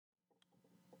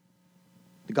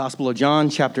The Gospel of John,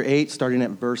 chapter 8, starting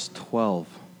at verse 12.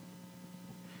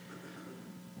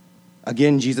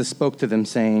 Again, Jesus spoke to them,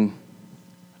 saying,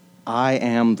 I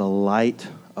am the light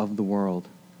of the world.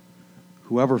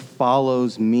 Whoever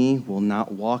follows me will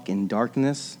not walk in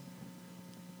darkness,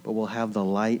 but will have the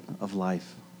light of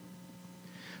life.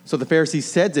 So the Pharisees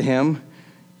said to him,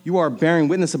 You are bearing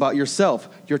witness about yourself.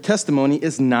 Your testimony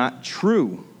is not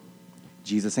true.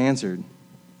 Jesus answered,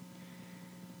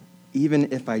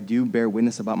 Even if I do bear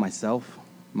witness about myself,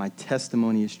 my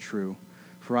testimony is true.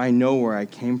 For I know where I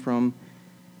came from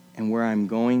and where I'm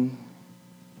going,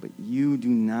 but you do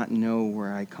not know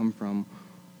where I come from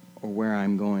or where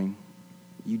I'm going.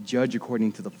 You judge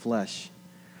according to the flesh.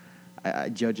 I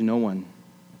judge no one.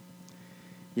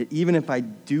 Yet even if I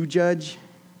do judge,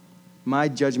 my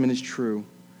judgment is true.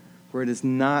 For it is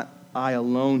not I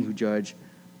alone who judge,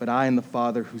 but I and the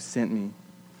Father who sent me.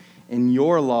 In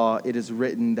your law, it is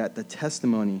written that the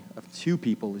testimony of two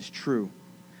people is true.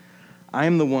 I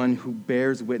am the one who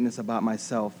bears witness about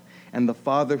myself, and the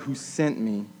Father who sent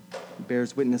me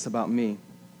bears witness about me.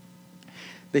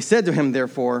 They said to him,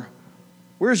 therefore,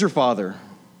 Where's your Father?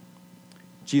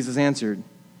 Jesus answered,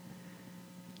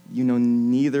 You know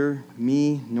neither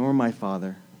me nor my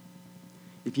Father.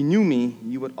 If you knew me,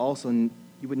 you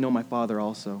would know my Father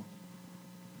also.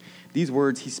 These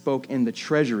words he spoke in the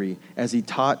treasury as he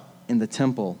taught in the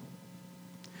temple.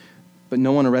 But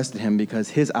no one arrested him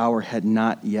because his hour had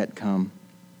not yet come.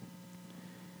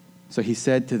 So he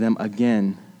said to them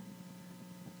again,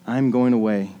 I'm going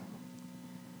away,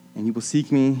 and you will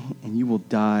seek me, and you will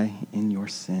die in your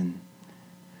sin.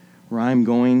 Where I'm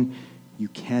going, you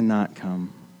cannot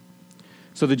come.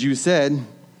 So the Jews said,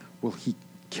 Will he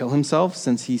kill himself,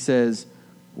 since he says,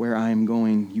 Where I am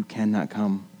going, you cannot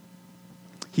come?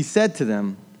 He said to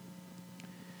them,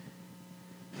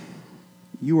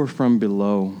 You are from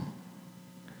below.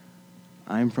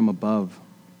 I am from above.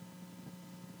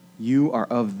 You are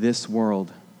of this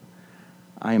world.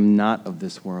 I am not of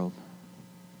this world.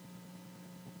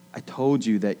 I told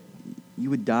you that you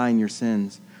would die in your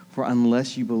sins, for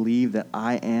unless you believe that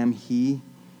I am he,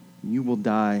 you will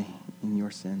die in your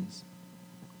sins.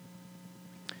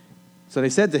 So they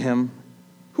said to him,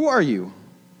 Who are you?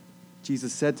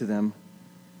 Jesus said to them,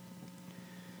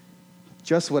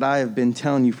 Just what I have been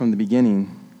telling you from the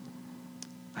beginning.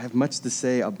 I have much to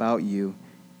say about you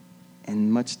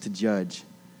and much to judge,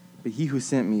 but he who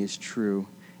sent me is true,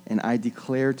 and I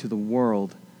declare to the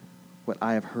world what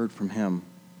I have heard from him.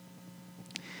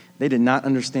 They did not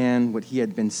understand what he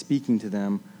had been speaking to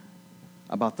them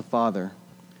about the Father.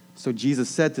 So Jesus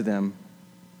said to them,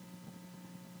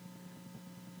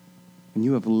 When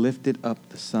you have lifted up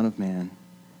the Son of Man,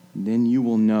 then you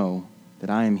will know that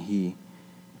I am he,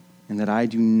 and that I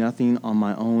do nothing on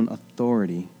my own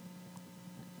authority,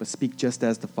 but speak just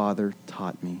as the Father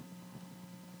taught me.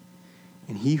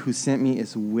 And he who sent me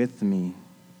is with me.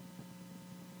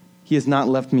 He has not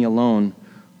left me alone,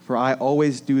 for I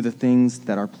always do the things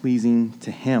that are pleasing to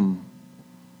him.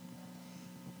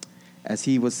 As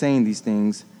he was saying these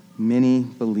things, many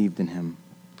believed in him.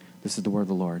 This is the word of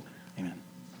the Lord. Amen.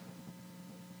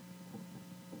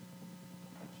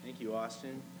 Thank you,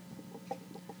 Austin.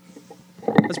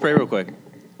 Let's pray real quick.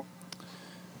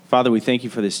 Father, we thank you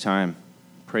for this time.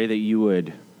 Pray that you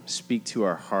would speak to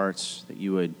our hearts, that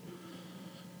you would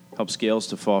help scales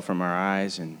to fall from our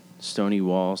eyes and stony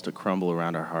walls to crumble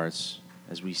around our hearts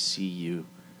as we see you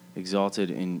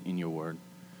exalted in your word.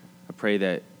 I pray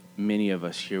that many of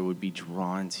us here would be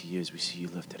drawn to you as we see you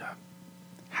lifted up.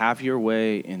 Have your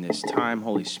way in this time,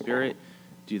 Holy Spirit.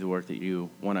 Do the work that you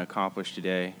want to accomplish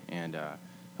today, and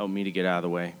help me to get out of the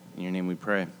way. In your name we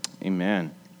pray.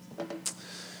 Amen.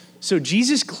 So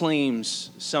Jesus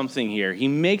claims something here. He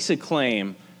makes a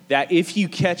claim that if you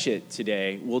catch it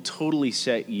today, will totally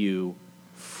set you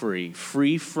free.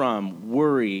 Free from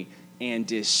worry and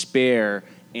despair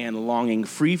and longing.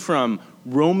 Free from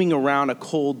roaming around a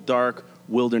cold, dark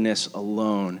wilderness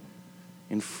alone.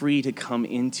 And free to come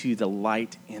into the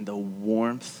light and the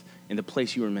warmth and the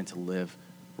place you were meant to live,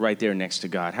 right there next to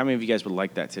God. How many of you guys would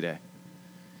like that today?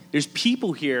 There's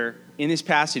people here in this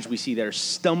passage we see that are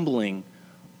stumbling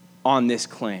on this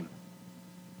claim.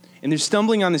 And they're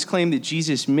stumbling on this claim that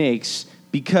Jesus makes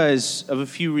because of a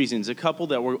few reasons. A couple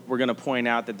that we're going to point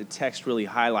out that the text really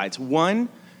highlights. One,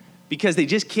 because they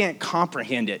just can't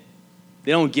comprehend it.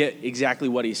 They don't get exactly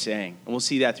what he's saying. And we'll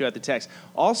see that throughout the text.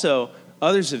 Also,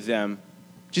 others of them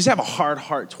just have a hard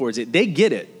heart towards it. They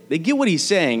get it. They get what he's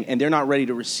saying, and they're not ready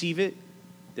to receive it.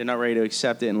 They're not ready to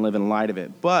accept it and live in light of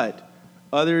it. But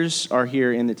others are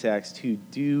here in the text who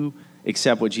do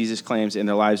accept what Jesus claims, and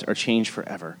their lives are changed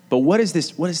forever. But what is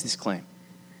this claim?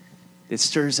 that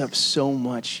stirs up so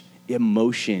much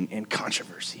emotion and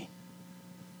controversy.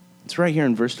 It's right here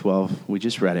in verse 12. We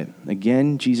just read it.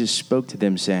 Again, Jesus spoke to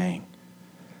them saying,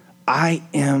 I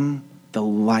am the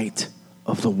light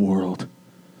of the world.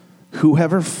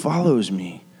 Whoever follows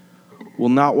me will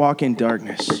not walk in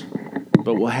darkness,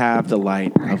 but will have the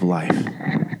light of life.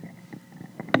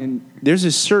 And there's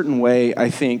a certain way, I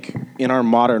think, in our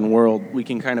modern world we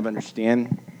can kind of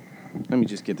understand. Let me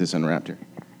just get this unwrapped here.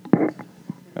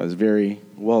 That was very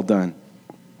well done.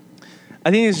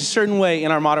 I think there's a certain way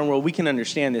in our modern world we can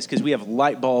understand this because we have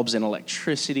light bulbs and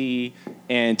electricity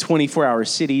and 24-hour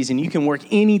cities, and you can work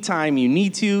anytime you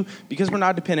need to because we're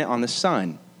not dependent on the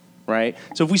sun, right?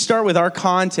 So if we start with our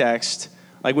context,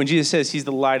 like when Jesus says he's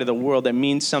the light of the world, that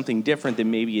means something different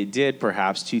than maybe it did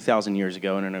perhaps 2,000 years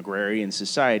ago in an agrarian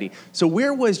society. So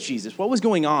where was Jesus? What was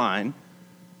going on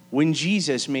when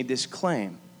Jesus made this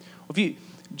claim? If you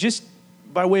just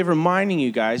by way of reminding you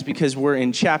guys, because we're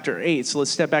in chapter 8, so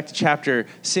let's step back to chapter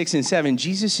 6 and 7.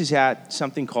 Jesus is at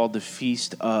something called the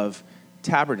Feast of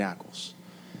Tabernacles.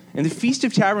 And the Feast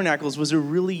of Tabernacles was a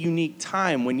really unique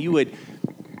time when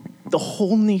the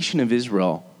whole nation of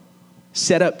Israel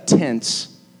set up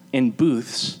tents and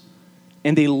booths,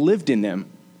 and they lived in them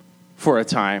for a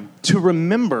time to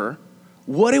remember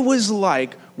what it was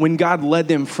like when God led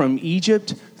them from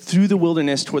Egypt through the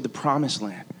wilderness toward the promised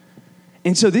land.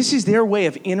 And so this is their way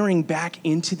of entering back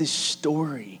into the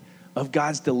story of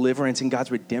God's deliverance and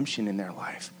God's redemption in their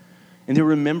life. And they're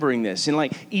remembering this. And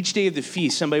like each day of the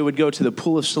feast, somebody would go to the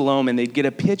pool of Siloam and they'd get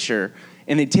a pitcher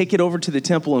and they'd take it over to the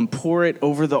temple and pour it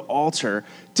over the altar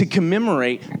to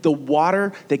commemorate the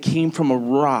water that came from a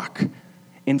rock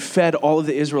and fed all of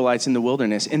the Israelites in the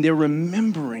wilderness. And they're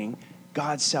remembering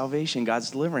God's salvation, God's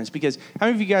deliverance. Because how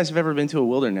many of you guys have ever been to a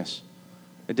wilderness,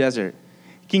 a desert?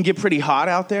 It can get pretty hot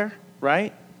out there.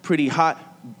 Right? Pretty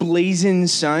hot, blazing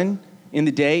sun in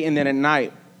the day, and then at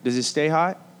night, does it stay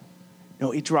hot?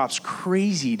 No, it drops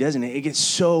crazy, doesn't it? It gets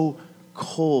so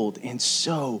cold and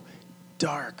so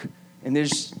dark, and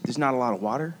there's not a lot of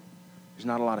water, there's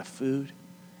not a lot of food,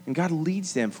 and God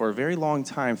leads them for a very long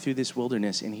time through this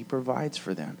wilderness, and he provides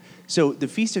for them. So the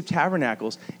Feast of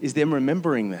Tabernacles is them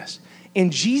remembering this,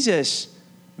 and Jesus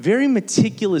very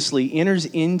meticulously enters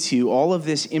into all of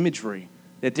this imagery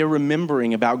that they're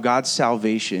remembering about God's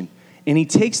salvation. And he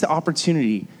takes the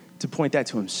opportunity to point that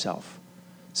to himself.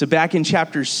 So back in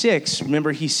chapter 6,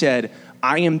 remember he said,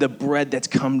 I am the bread that's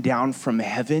come down from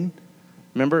heaven.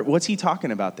 Remember, what's he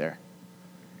talking about there?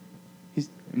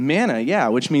 Manna, yeah,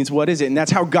 which means what is it? And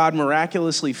that's how God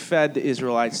miraculously fed the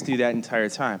Israelites through that entire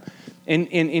time. And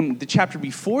in the chapter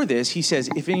before this, he says,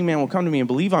 if any man will come to me and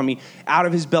believe on me, out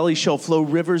of his belly shall flow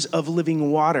rivers of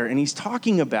living water. And he's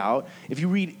talking about, if you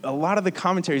read a lot of the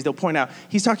commentaries, they'll point out,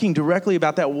 he's talking directly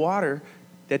about that water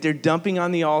that they're dumping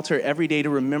on the altar every day to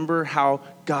remember how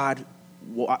God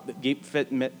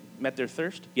met their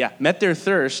thirst? Yeah, met their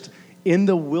thirst in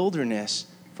the wilderness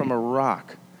from a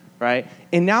rock, right?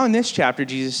 And now in this chapter,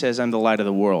 Jesus says, I'm the light of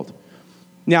the world.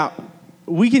 Now,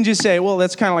 we can just say, well,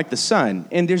 that's kind of like the sun.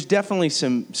 And there's definitely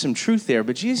some truth there.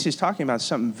 But Jesus is talking about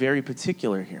something very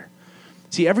particular here.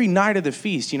 See, every night of the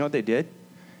feast, you know what they did?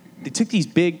 They took these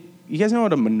big, you guys know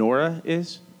what a menorah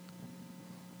is?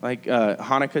 Like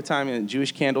Hanukkah time and a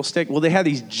Jewish candlestick? Well, they had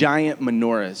these giant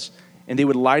menorahs. And they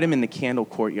would light them in the candle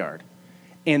courtyard.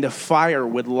 And the fire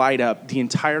would light up the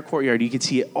entire courtyard. You could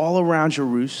see it all around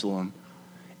Jerusalem.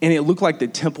 And it looked like the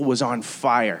temple was on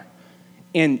fire.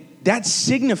 And that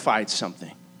signified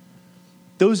something.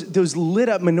 Those lit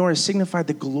up menorahs signified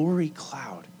the glory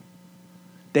cloud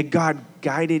that God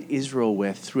guided Israel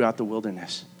with throughout the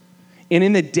wilderness. And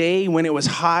in the day when it was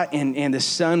hot and the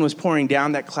sun was pouring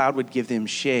down, that cloud would give them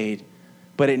shade.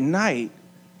 But at night,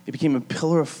 it became a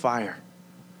pillar of fire.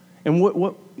 And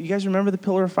what you guys remember the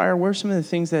pillar of fire? What are some of the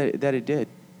things that it did?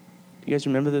 Do you guys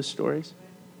remember those stories?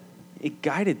 It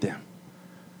guided them.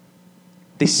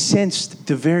 They sensed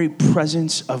the very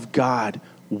presence of God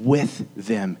with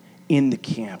them in the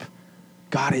camp.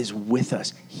 God is with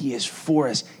us. He is for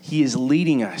us. He is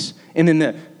leading us. And then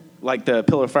the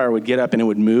pillar of fire would get up and it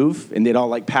would move, and they'd all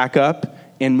like pack up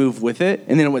and move with it,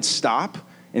 and then it would stop,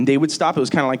 and they would stop. It was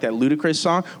kind of like that Ludacris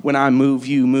song, when I move,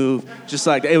 you move, just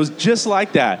like that. It was just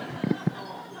like that.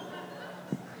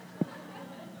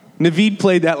 Naveed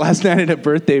played that last night at a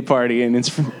birthday party,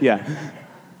 and yeah.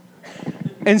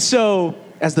 And so,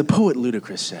 as the poet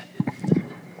Ludacris said,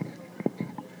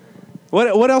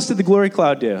 what else did the glory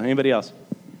cloud do? Anybody else?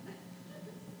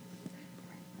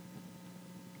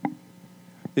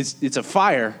 It's a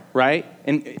fire, right?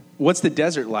 And what's the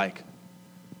desert like?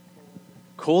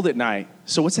 Cold at night.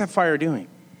 So what's that fire doing?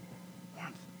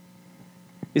 Warmth.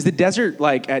 Is the desert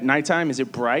like at nighttime? Is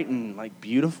it bright and like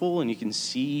beautiful and you can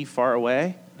see far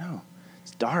away? No,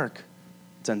 it's dark.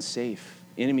 It's unsafe.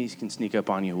 Enemies can sneak up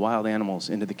on you, wild animals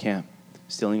into the camp,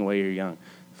 stealing away your young.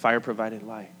 Fire provided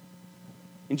light.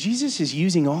 And Jesus is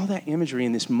using all that imagery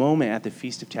in this moment at the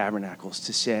Feast of Tabernacles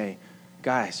to say,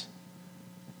 guys,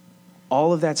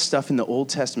 all of that stuff in the Old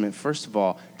Testament, first of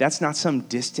all, that's not some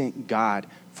distant God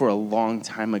for a long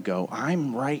time ago.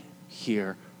 I'm right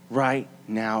here, right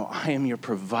now. I am your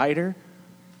provider.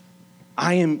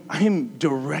 I am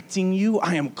directing you.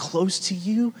 I am close to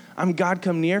you. I'm God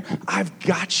come near. I've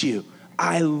got you.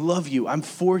 I love you. I'm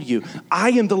for you.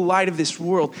 I am the light of this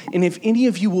world. And if any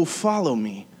of you will follow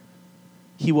me,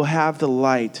 he will have the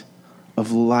light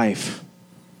of life.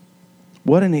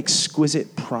 What an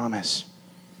exquisite promise.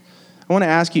 I want to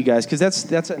ask you guys, because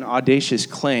that's an audacious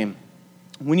claim.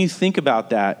 When you think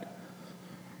about that,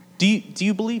 do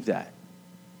you believe that?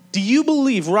 Do you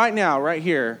believe right now, right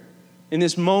here, in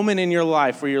this moment in your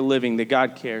life where you're living, that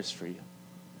God cares for you?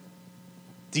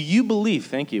 Do you believe,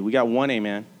 thank you, we got one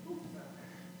amen.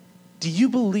 Do you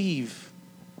believe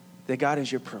that God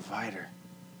is your provider?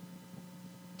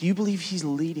 Do you believe he's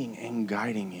leading and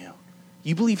guiding you?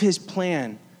 You believe his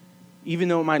plan, even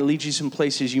though it might lead you some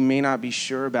places you may not be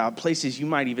sure about, places you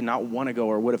might even not want to go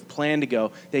or would have planned to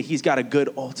go, that he's got a good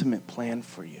ultimate plan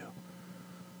for you?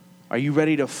 Are you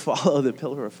ready to follow the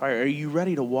pillar of fire? Are you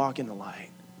ready to walk in the light?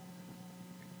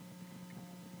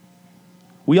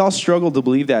 We all struggle to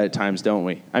believe that at times, don't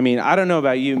we? I mean, I don't know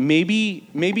about you. Maybe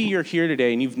you're here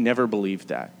today and you've never believed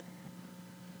that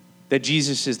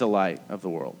Jesus is the light of the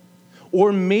world.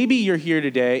 Or maybe you're here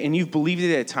today and you've believed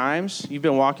it at times. You've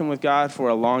been walking with God for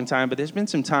a long time, but there's been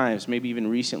some times, maybe even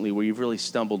recently, where you've really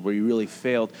stumbled, where you really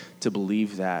failed to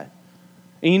believe that.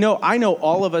 And I know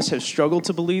all of us have struggled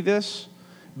to believe this,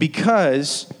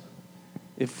 because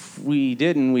if we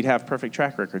didn't, we'd have perfect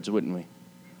track records, wouldn't we?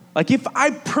 Like, if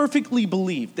I perfectly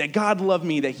believed that God loved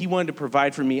me, that he wanted to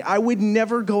provide for me, I would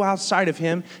never go outside of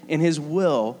him and his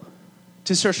will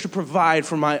to search to provide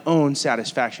for my own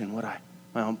satisfaction, would I?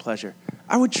 My own pleasure.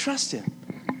 I would trust him.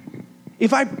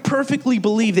 If I perfectly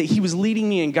believed that he was leading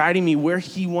me and guiding me where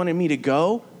he wanted me to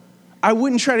go, I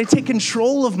wouldn't try to take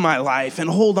control of my life and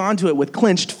hold on to it with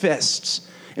clenched fists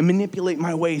and manipulate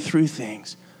my way through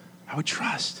things. I would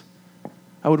trust.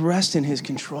 I would rest in his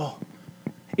control.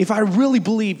 If I really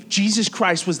believed Jesus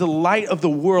Christ was the light of the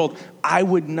world, I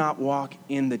would not walk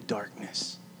in the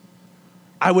darkness.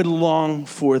 I would long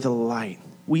for the light.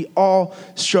 We all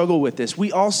struggle with this.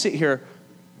 We all sit here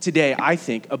today, I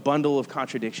think, a bundle of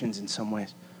contradictions in some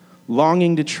ways.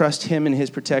 Longing to trust him and his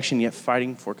protection, yet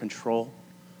fighting for control.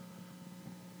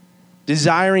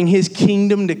 Desiring his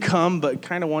kingdom to come, but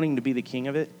kind of wanting to be the king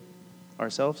of it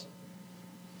ourselves.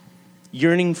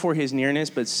 Yearning for his nearness,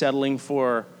 but settling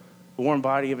for the warm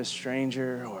body of a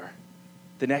stranger, or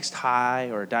the next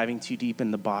high, or diving too deep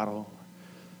in the bottle.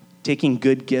 Taking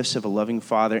good gifts of a loving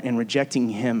father and rejecting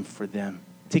him for them.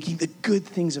 Taking the good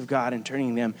things of God and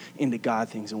turning them into God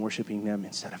things and worshiping them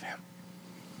instead of him.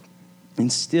 And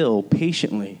still,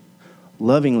 patiently,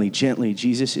 lovingly, gently,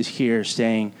 Jesus is here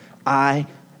saying, I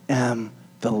am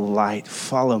the light.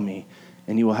 Follow me,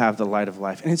 and you will have the light of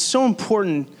life. And it's so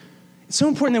important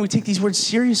that we take these words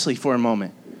seriously for a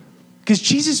moment, because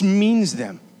Jesus means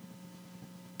them.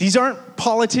 These aren't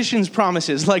politicians'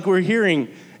 promises like we're hearing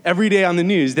every day on the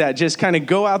news that just kind of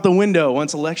go out the window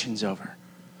once election's over.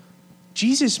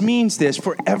 Jesus means this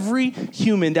for every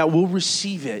human that will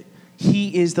receive it.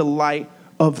 He is the light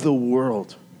of the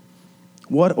world.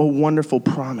 What a wonderful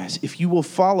promise. If you will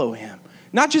follow him,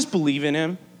 not just believe in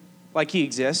him like he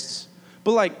exists,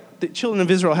 but like the children of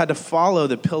Israel had to follow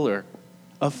the pillar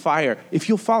of fire. If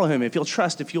you'll follow him, if you'll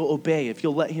trust, if you'll obey, if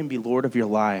you'll let him be Lord of your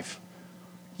life,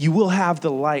 you will have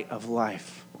the light of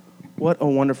life. What a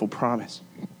wonderful promise.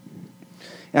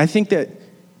 And I think that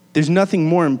there's nothing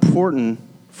more important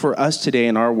for us today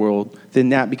in our world than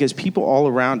that, because people all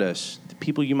around us, the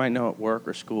people you might know at work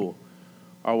or school,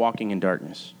 are walking in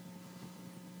darkness.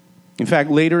 In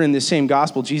fact, later in the same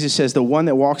gospel, Jesus says, the one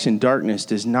that walks in darkness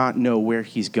does not know where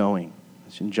he's going.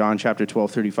 It's in John chapter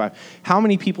 12:35. How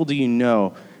many people do you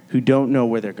know who don't know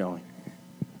where they're going?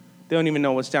 They don't even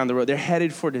know what's down the road. They're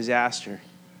headed for disaster,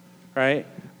 right?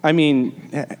 I mean,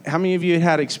 how many of you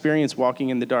had experience walking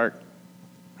in the dark?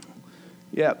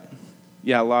 Yep.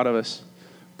 Yeah, a lot of us.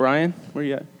 Brian, where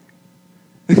you at?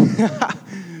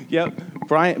 Yep.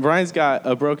 Brian's got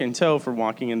a broken toe for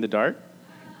walking in the dark.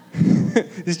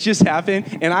 This just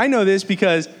happened. And I know this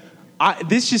because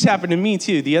this just happened to me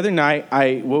too. The other night,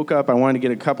 I woke up, I wanted to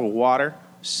get a cup of water,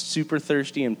 super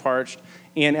thirsty and parched.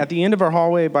 And at the end of our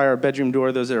hallway by our bedroom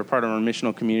door, those that are part of our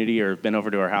missional community or have been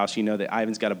over to our house, you know that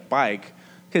Ivan's got a bike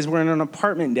because we're in an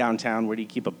apartment downtown. Where do you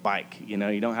keep a bike? You know,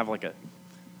 you don't have like a,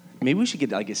 maybe we should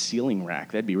get like a ceiling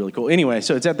rack. That'd be really cool. Anyway,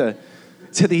 so it's at the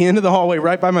end of the hallway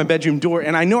right by my bedroom door,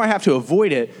 and I know I have to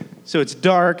avoid it, so it's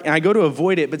dark, and I go to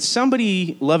avoid it, but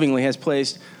somebody lovingly has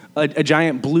placed a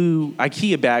giant blue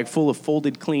IKEA bag full of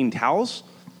folded clean towels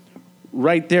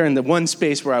right there in the one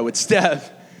space where I would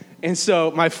step. And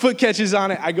so my foot catches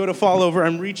on it. I go to fall over.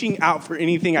 I'm reaching out for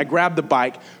anything. I grab the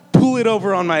bike, pull it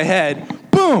over on my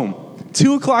head. Boom!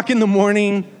 2 o'clock in the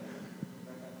morning,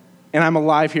 and I'm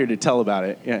alive here to tell about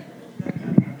it. Yeah.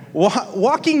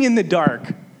 Walking in the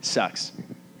dark sucks.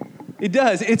 It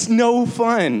does. It's no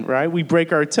fun, right? We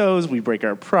break our toes. We break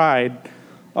our pride.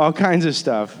 All kinds of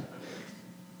stuff.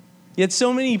 Yet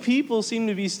so many people seem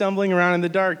to be stumbling around in the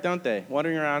dark, don't they?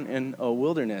 Wandering around in a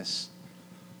wilderness,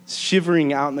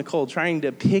 shivering out in the cold, trying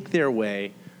to pick their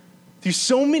way through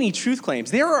so many truth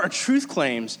claims. There are truth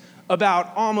claims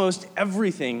about almost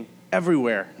everything,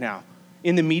 everywhere now.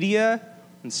 In the media,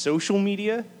 in social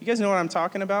media. You guys know what I'm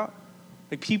talking about?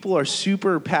 Like, people are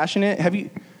super passionate.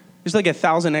 There's like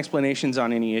 1,000 explanations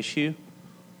on any issue.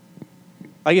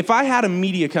 Like, if I had a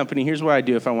media company, here's what I'd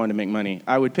do if I wanted to make money.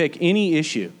 I would pick any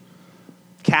issue.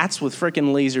 Cats with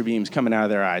frickin' laser beams coming out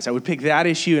of their eyes. I would pick that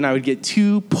issue, and I would get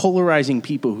two polarizing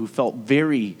people who felt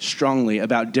very strongly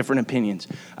about different opinions.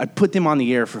 I'd put them on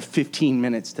the air for 15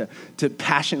 minutes to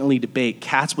passionately debate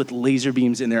cats with laser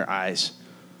beams in their eyes,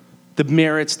 the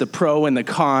merits, the pro, and the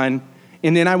con,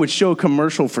 and then I would show a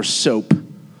commercial for soap,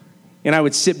 and I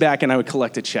would sit back and I would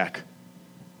collect a check.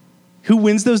 Who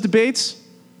wins those debates?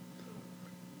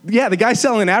 Yeah, the guy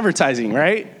selling advertising,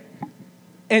 right?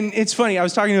 And it's funny, I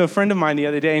was talking to a friend of mine the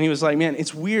other day, and he was like, man,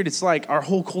 it's weird. It's like our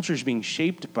whole culture is being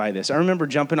shaped by this. I remember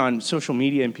jumping on social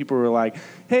media, and people were like,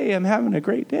 hey, I'm having a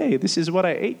great day. This is what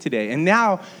I ate today. And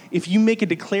now, if you make a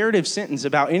declarative sentence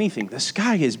about anything, the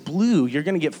sky is blue, you're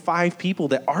going to get 5 people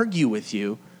that argue with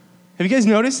you. Have you guys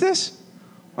noticed this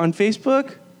on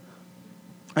Facebook?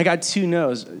 I got 2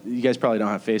 no's. You guys probably don't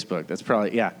have Facebook. That's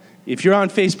probably, yeah. If you're on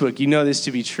Facebook, you know this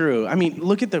to be true. I mean,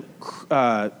 look at the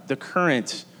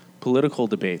current political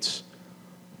debates.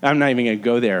 I'm not even going to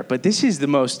go there, but this is the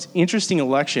most interesting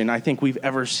election I think we've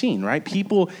ever seen, right?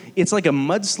 People, it's like a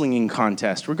mudslinging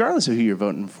contest, regardless of who you're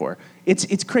voting for.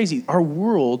 It's crazy. Our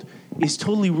world is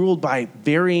totally ruled by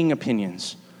varying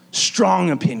opinions,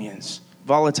 strong opinions,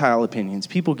 volatile opinions,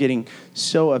 people getting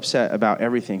so upset about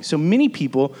everything. So many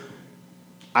people,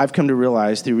 I've come to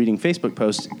realize through reading Facebook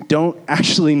posts, don't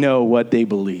actually know what they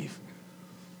believe.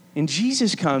 And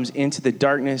Jesus comes into the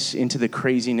darkness, into the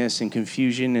craziness and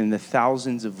confusion and the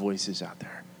thousands of voices out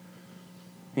there.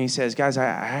 And he says, guys, I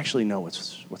actually know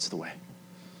what's the way.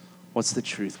 What's the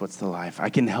truth? What's the life? I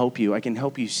can help you. I can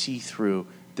help you see through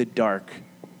the dark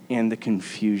and the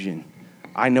confusion.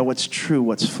 I know what's true,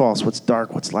 what's false, what's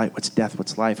dark, what's light, what's death,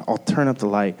 what's life. I'll turn up the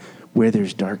light where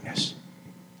there's darkness.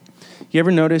 You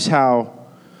ever notice how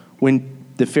when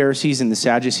the Pharisees and the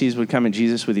Sadducees would come at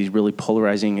Jesus with these really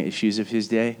polarizing issues of his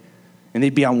day, and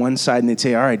they'd be on one side and they'd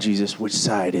say, all right, Jesus, which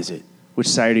side is it? Which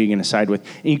side are you going to side with?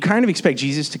 And you kind of expect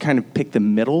Jesus to kind of pick the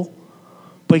middle,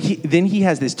 but then he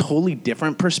has this totally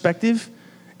different perspective,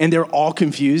 and they're all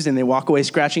confused and they walk away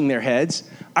scratching their heads.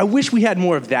 I wish we had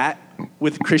more of that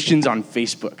with Christians on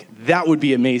Facebook. That would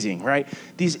be amazing, right?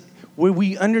 Where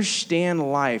we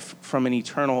understand life from an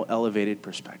eternal, elevated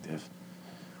perspective,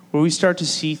 where we start to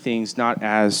see things not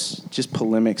as just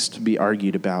polemics to be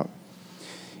argued about.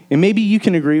 And maybe you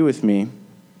can agree with me.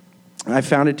 I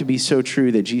found it to be so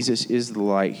true that Jesus is the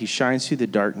light. He shines through the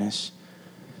darkness.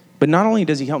 But not only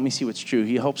does he help me see what's true,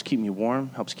 he helps keep me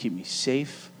warm, helps keep me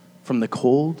safe from the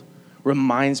cold,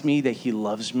 reminds me that he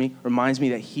loves me, reminds me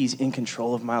that he's in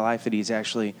control of my life, that he's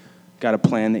actually got a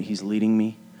plan, that he's leading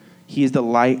me. He is the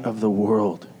light of the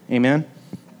world. Amen?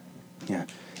 Yeah.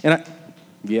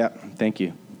 Yeah, thank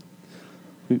you.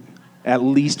 At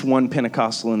least one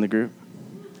Pentecostal in the group.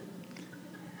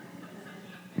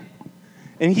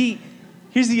 And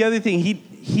here's the other thing.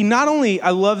 He not only,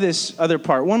 I love this other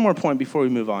part. One more point before we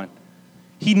move on.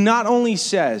 He not only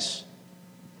says,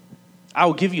 I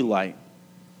will give you light,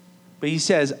 but he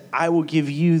says, I will give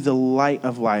you the light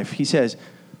of life. He says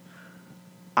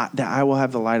that I will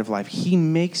have the light of life. He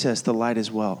makes us the light as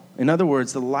well. In other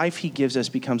words, the life he gives us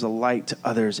becomes a light to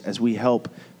others as we help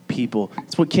people.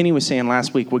 It's what Kenny was saying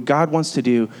last week. What God wants to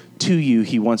do to you,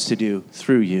 he wants to do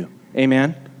through you.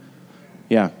 Amen?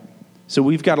 Yeah. So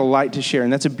we've got a light to share,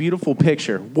 and that's a beautiful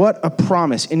picture. What a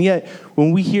promise. And yet,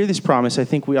 when we hear this promise, I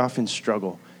think we often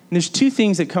struggle. And there's 2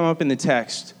 things that come up in the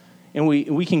text, And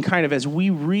we can kind of, as we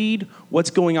read what's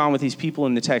going on with these people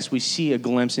in the text, we see a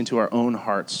glimpse into our own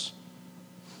hearts.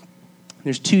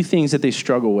 There's two things that they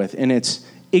struggle with, and it's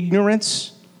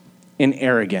ignorance and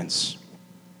arrogance.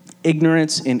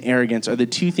 Ignorance and arrogance are the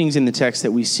two things in the text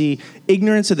that we see.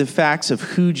 Ignorance of the facts of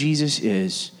who Jesus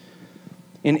is,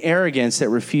 and arrogance that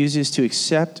refuses to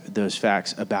accept those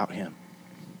facts about him.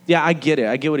 Yeah, I get it.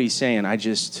 I get what he's saying.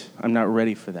 I'm not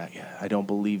ready for that yet. I don't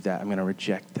believe that. I'm going to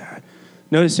reject that.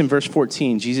 Notice in verse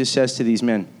 14, Jesus says to these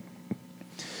men,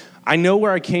 I know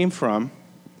where I came from,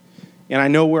 and I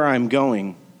know where I'm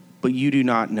going, but you do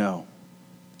not know.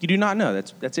 You do not know.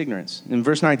 That's ignorance. In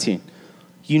verse 19,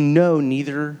 you know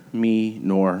neither me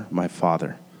nor my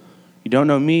Father. You don't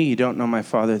know me, you don't know my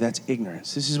Father. That's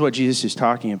ignorance. This is what Jesus is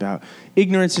talking about.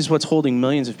 Ignorance is what's holding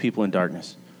millions of people in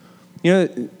darkness. You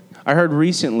know, I heard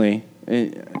recently,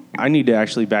 I need to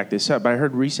actually back this up, but I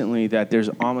heard recently that there's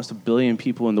almost 1 billion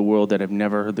people in the world that have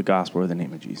never heard the gospel or the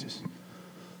name of Jesus.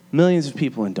 Millions of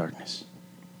people in darkness.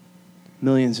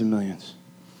 Millions and millions.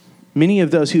 Many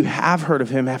of those who have heard of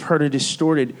him have heard a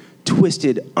distorted,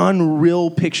 twisted,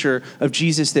 unreal picture of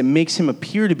Jesus that makes him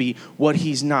appear to be what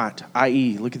he's not,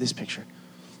 i.e., look at this picture.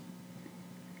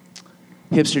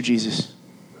 Hipster Jesus.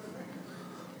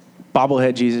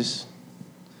 Bobblehead Jesus.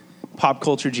 Pop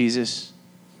culture Jesus.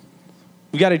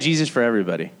 We got a Jesus for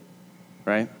everybody,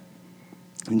 right?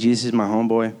 And Jesus is my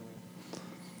homeboy.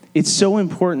 It's so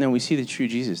important that we see the true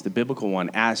Jesus, the biblical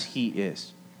one, as he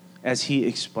is, as he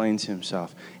explains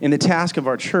himself. And the task of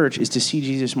our church is to see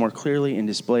Jesus more clearly and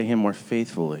display him more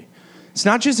faithfully. It's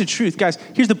not just a truth. Guys,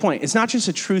 here's the point. It's not just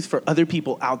a truth for other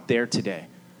people out there today.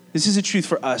 This is a truth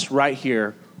for us right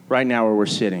here, right now where we're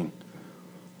sitting.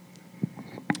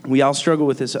 We all struggle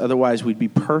with this, otherwise we'd be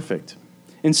perfect.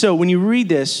 And so when you read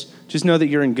this, just know that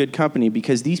you're in good company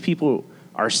because these people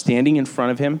are standing in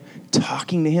front of him,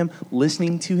 talking to him,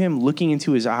 listening to him, looking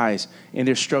into his eyes, and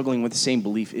they're struggling with the same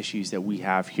belief issues that we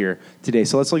have here today.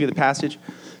 So let's look at the passage.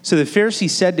 So the Pharisee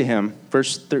said to him,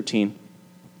 verse 13,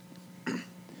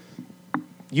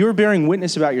 you are bearing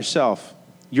witness about yourself.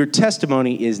 Your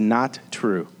testimony is not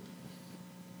true.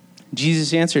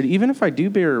 Jesus answered, even if I do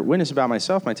bear witness about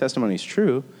myself, my testimony is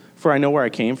true, for I know where I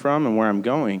came from and where I'm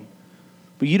going.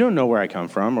 But you don't know where I come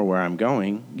from or where I'm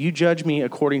going. You judge me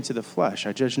according to the flesh.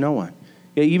 I judge no one.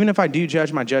 Yet even if I do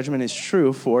judge, my judgment is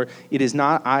true, for it is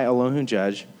not I alone who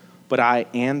judge, but I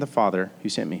and the Father who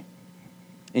sent me.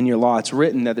 In your law, it's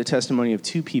written that the testimony of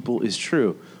two people is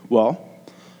true. Well,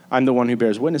 I'm the one who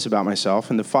bears witness about myself,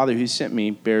 and the Father who sent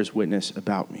me bears witness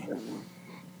about me.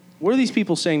 What are these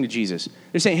people saying to Jesus?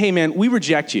 They're saying, hey, man, we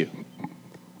reject you.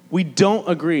 We don't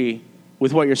agree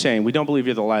with what you're saying. We don't believe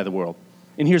you're the light of the world.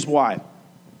 And here's why.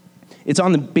 It's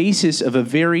on the basis of a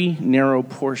very narrow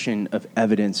portion of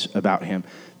evidence about him.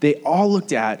 They all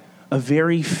looked at a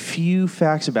very few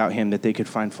facts about him that they could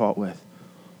find fault with.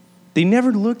 They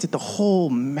never looked at the whole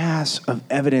mass of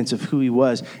evidence of who he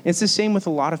was. And it's the same with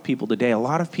a lot of people today. A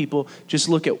lot of people just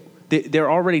look at, they're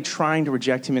already trying to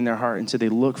reject him in their heart, and so they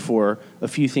look for a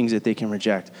few things that they can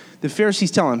reject. The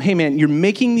Pharisees tell him, hey man, you're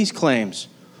making these claims,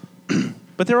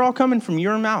 but they're all coming from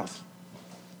your mouth.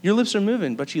 Your lips are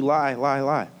moving, but you lie, lie,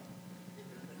 lie.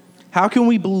 How can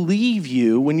we believe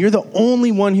you when you're the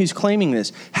only one who's claiming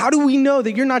this? How do we know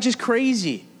that you're not just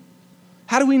crazy?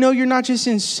 How do we know you're not just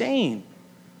insane?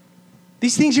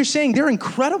 These things you're saying, they're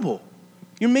incredible.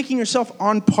 You're making yourself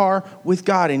on par with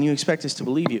God, and you expect us to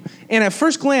believe you. And at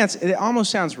first glance, it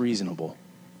almost sounds reasonable.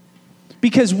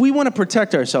 Because we want to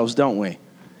protect ourselves, don't we?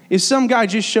 If some guy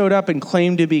just showed up and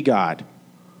claimed to be God,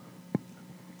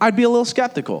 I'd be a little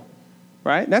skeptical.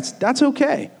 Right? That's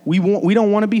okay. We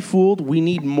don't want to be fooled. We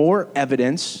need more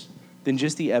evidence than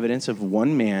just the evidence of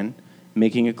one man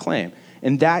making a claim.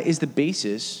 And that is the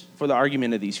basis for the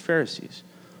argument of these Pharisees.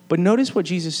 But notice what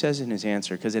Jesus says in his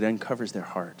answer, because it uncovers their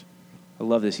heart. I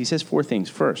love this. He says 4 things.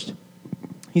 First,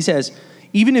 he says,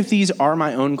 even if these are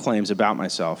my own claims about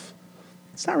myself,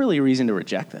 it's not really a reason to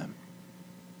reject them.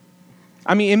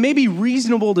 I mean, it may be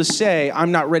reasonable to say,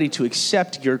 I'm not ready to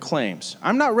accept your claims.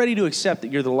 I'm not ready to accept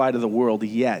that you're the light of the world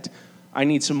yet. I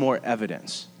need some more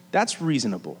evidence. That's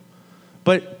reasonable.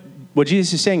 But what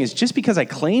Jesus is saying is just because I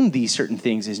claim these certain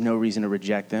things is no reason to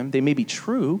reject them. They may be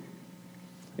true.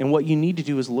 And what you need to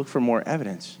do is look for more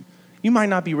evidence. You might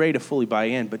not be ready to fully buy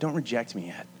in, but don't reject me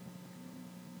yet.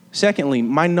 Secondly,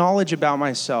 my knowledge about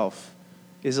myself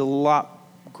is a lot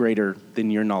greater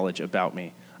than your knowledge about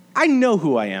me. I know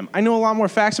who I am. I know a lot more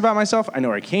facts about myself. I know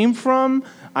where I came from.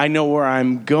 I know where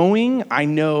I'm going. I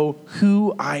know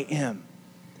who I am.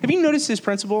 Have you noticed this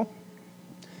principle?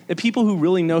 That people who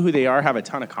really know who they are have a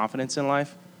ton of confidence in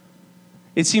life.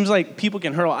 It seems like people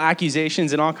can hurl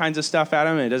accusations and all kinds of stuff at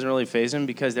them, and it doesn't really faze them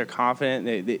because they're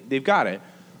confident they've got it.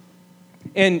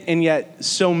 And yet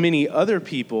so many other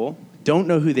people don't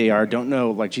know who they are, don't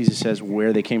know, like Jesus says,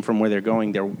 where they came from, where they're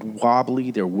going. They're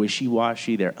wobbly, they're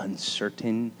wishy-washy, they're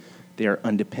uncertain, they're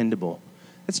undependable.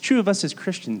 That's true of us as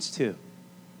Christians too.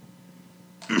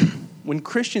 When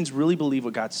Christians really believe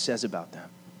what God says about them,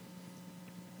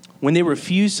 when they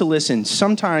refuse to listen,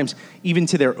 sometimes even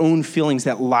to their own feelings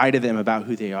that lie to them about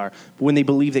who they are, but when they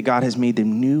believe that God has made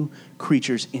them new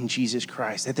creatures in Jesus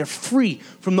Christ, that they're free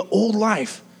from the old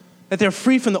life, that they're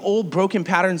free from the old broken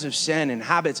patterns of sin and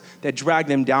habits that drag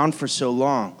them down for so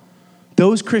long,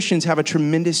 those Christians have a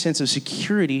tremendous sense of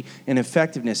security and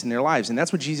effectiveness in their lives, and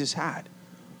that's what Jesus had.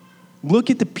 Look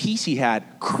at the peace he had,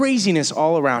 craziness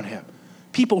all around him,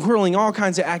 people hurling all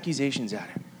kinds of accusations at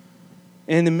him.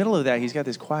 And in the middle of that, he's got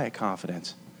this quiet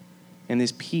confidence and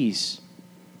this peace.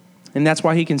 And that's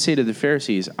why he can say to the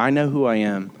Pharisees, I know who I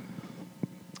am,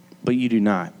 but you do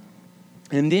not.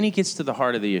 And then he gets to the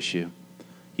heart of the issue.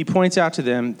 He points out to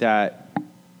them that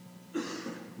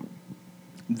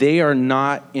they are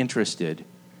not interested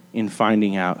in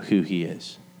finding out who he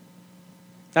is.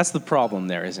 That's the problem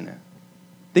there, isn't it?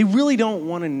 They really don't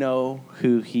want to know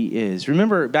who he is.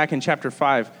 Remember back in chapter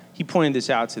 5, he pointed this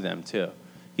out to them too.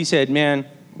 He said, man,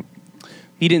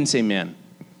 he didn't say man.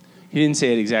 He didn't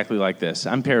say it exactly like this.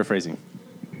 I'm paraphrasing.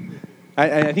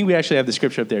 I think we actually have the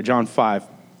scripture up there, John 5.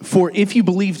 For if you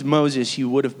believed Moses, you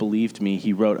would have believed me.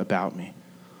 He wrote about me.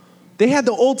 They had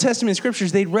the Old Testament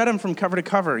scriptures. They'd read them from cover to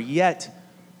cover, yet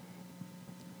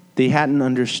they hadn't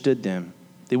understood them.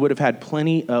 They would have had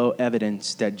plenty of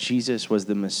evidence that Jesus was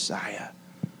the Messiah,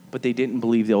 but they didn't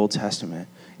believe the Old Testament.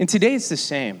 And today it's the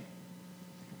same.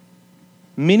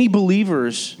 Many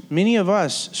believers, many of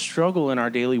us struggle in our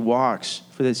daily walks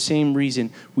for the same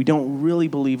reason. We don't really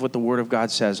believe what the Word of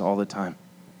God says all the time,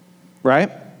 right?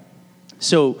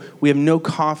 So we have no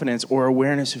confidence or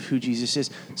awareness of who Jesus is.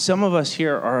 Some of us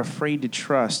here are afraid to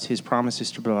trust his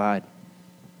promises to provide.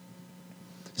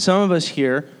 Some of us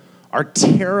here are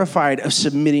terrified of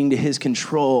submitting to his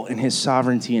control and his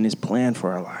sovereignty and his plan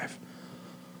for our life.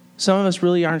 Some of us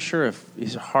really aren't sure if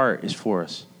his heart is for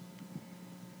us.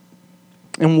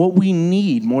 And what we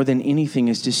need more than anything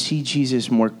is to see Jesus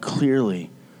more clearly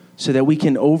so that we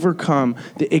can overcome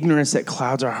the ignorance that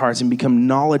clouds our hearts and become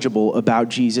knowledgeable about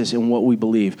Jesus and what we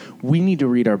believe. We need to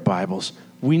read our Bibles.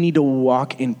 We need to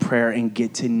walk in prayer and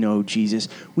get to know Jesus.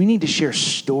 We need to share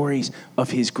stories of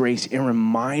his grace and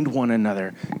remind one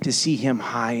another to see him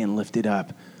high and lifted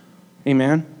up.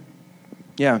 Amen?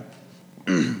 Yeah.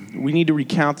 We need to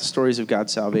recount the stories of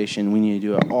God's salvation. We need to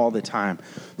do it all the time.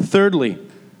 Thirdly,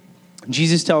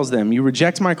 Jesus tells them, you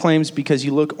reject my claims because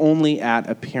you look only at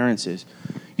appearances.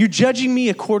 You're judging me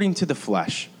according to the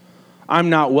flesh. I'm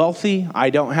not wealthy.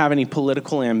 I don't have any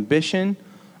political ambition.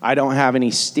 I don't have any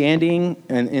standing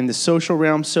in the social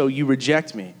realm, so you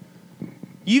reject me.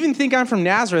 You even think I'm from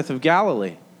Nazareth of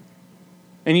Galilee.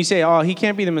 And you say, oh, he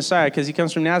can't be the Messiah because he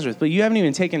comes from Nazareth. But you haven't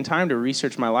even taken time to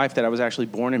research my life, that I was actually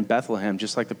born in Bethlehem,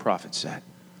 just like the prophet said.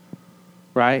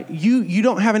 Right? You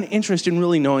don't have an interest in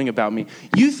really knowing about me.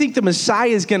 You think the Messiah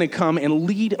is going to come and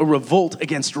lead a revolt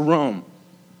against Rome.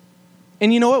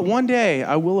 And you know what? One day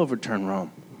I will overturn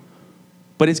Rome.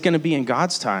 But it's going to be in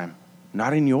God's time,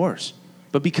 not in yours.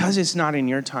 But because it's not in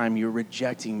your time, you're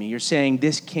rejecting me. You're saying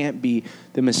this can't be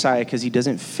the Messiah because he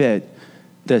doesn't fit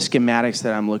the schematics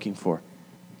that I'm looking for.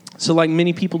 So like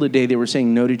many people today, they were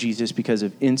saying no to Jesus because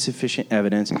of insufficient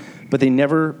evidence, but they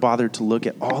never bothered to look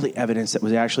at all the evidence that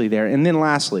was actually there. And then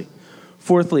lastly,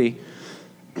 fourthly,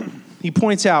 he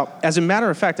points out, as a matter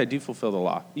of fact, I do fulfill the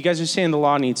law. You guys are saying the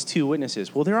law needs 2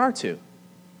 witnesses. Well, there are 2.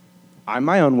 I'm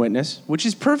my own witness, which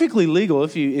is perfectly legal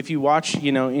if you watch,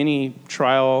 any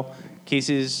trial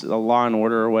cases, a Law and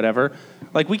Order or whatever.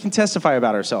 Like, we can testify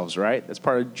about ourselves, right? That's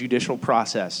part of the judicial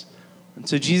process. And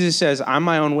so Jesus says, I'm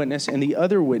my own witness, and the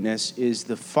other witness is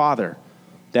the Father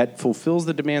that fulfills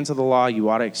the demands of the law. You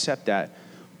ought to accept that.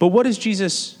 But what does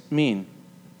Jesus mean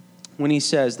when he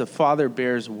says, the Father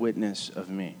bears witness of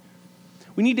me?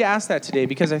 We need to ask that today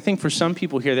because I think for some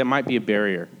people here that might be a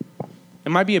barrier. It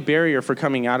might be a barrier for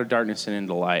coming out of darkness and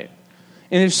into light.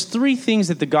 And there's 3 things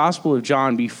that the Gospel of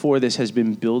John before this has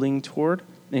been building toward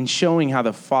and showing how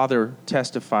the Father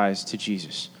testifies to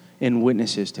Jesus and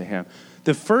witnesses to him.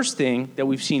 The first thing that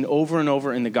we've seen over and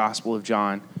over in the Gospel of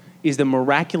John is the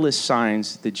miraculous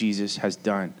signs that Jesus has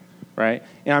done, right?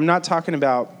 And I'm not talking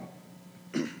about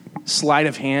sleight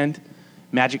of hand,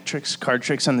 magic tricks, card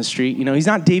tricks on the street. He's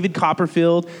not David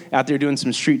Copperfield out there doing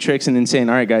some street tricks and then saying,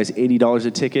 all right, guys, $80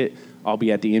 a ticket. I'll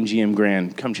be at the MGM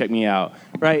Grand. Come check me out,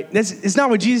 right? It's not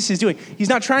what Jesus is doing. He's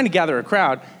not trying to gather a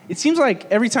crowd. It seems like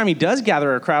every time he does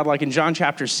gather a crowd, like in John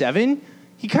chapter 7,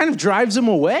 he kind of drives them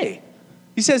away.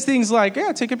 He says things like,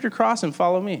 yeah, take up your cross and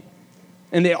follow me.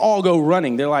 And they all go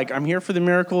running. They're like, I'm here for the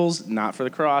miracles, not for the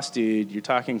cross, dude. You're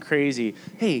talking crazy.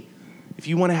 Hey, if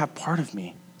you want to have part of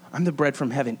me, I'm the bread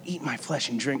from heaven. Eat my flesh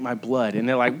and drink my blood. And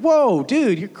they're like, whoa,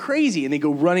 dude, you're crazy. And they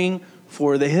go running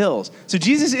for the hills. So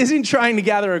Jesus isn't trying to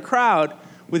gather a crowd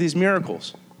with his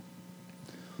miracles.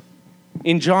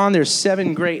 In John, there's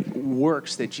 7 great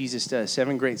works that Jesus does,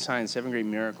 7 great signs, 7 great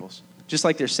miracles. Just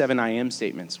like there's 7 I am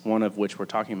statements, one of which we're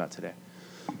talking about today.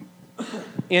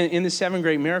 And in the 7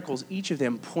 great miracles, each of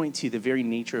them point to the very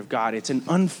nature of God. It's an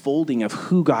unfolding of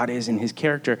who God is and his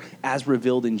character as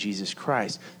revealed in Jesus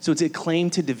Christ. So it's a claim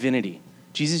to divinity.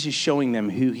 Jesus is showing them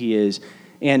who he is.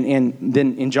 And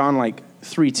then in John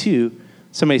 3:2,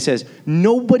 somebody says,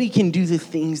 nobody can do the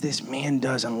things this man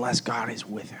does unless God is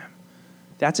with him.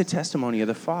 That's a testimony of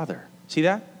the Father. See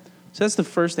that? So that's the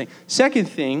first thing. Second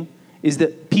thing is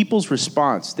that people's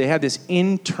response. They had this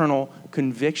internal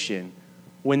conviction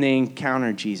when they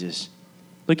encountered Jesus.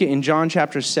 Look at in John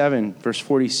chapter 7, verse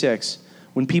 46.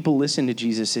 When people listened to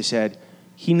Jesus, they said,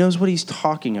 he knows what he's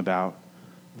talking about.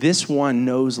 This one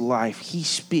knows life. He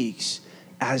speaks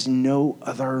as no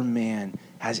other man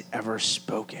has ever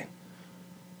spoken.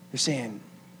 They're saying,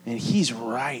 and he's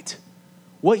right.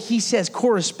 What he says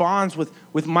corresponds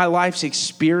with my life's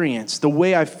experience, the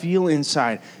way I feel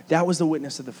inside. That was the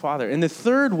witness of the Father. And the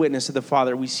third witness of the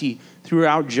Father we see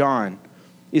throughout John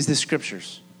is the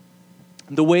Scriptures.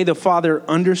 The way the Father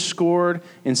underscored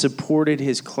and supported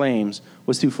his claims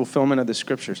was through fulfillment of the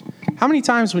Scriptures. How many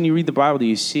times when you read the Bible do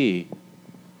you see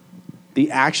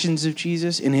the actions of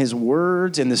Jesus in his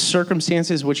words and the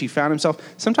circumstances in which he found himself?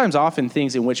 Sometimes often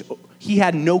things in which he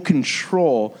had no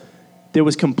control. There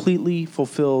was completely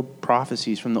fulfilled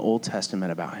prophecies from the Old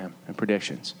Testament about him and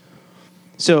predictions.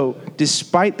 So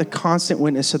despite the constant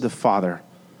witness of the Father,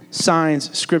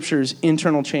 signs, scriptures,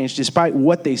 internal change, despite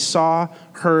what they saw,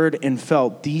 heard, and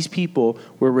felt, these people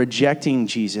were rejecting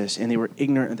Jesus and they were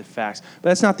ignorant of the facts. But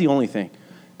that's not the only thing.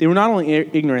 They were not only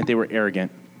ignorant, they were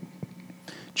arrogant.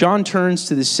 John turns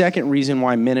to the second reason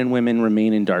why men and women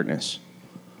remain in darkness.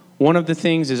 One of the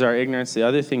things is our ignorance. The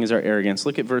other thing is our arrogance.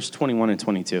 Look at verse 21 and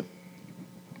 22.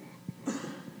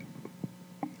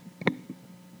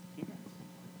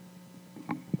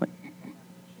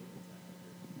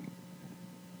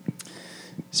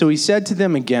 So he said to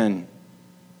them again,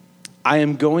 I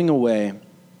am going away,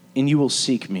 and you will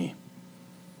seek me,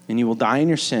 and you will die in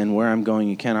your sin. Where I'm going,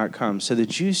 you cannot come. So the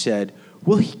Jews said,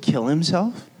 will he kill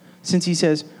himself, since he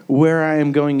says, where I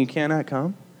am going, you cannot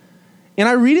come? And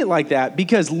I read it like that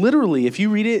because literally, if you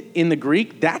read it in the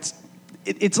Greek,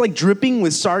 it's like dripping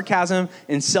with sarcasm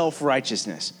and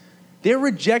self-righteousness. They're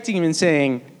rejecting him and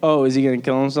saying, oh, is he going to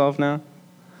kill himself now?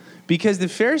 Because the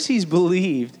Pharisees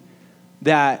believed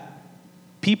that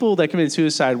people that committed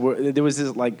suicide, there was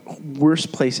this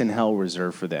worst place in hell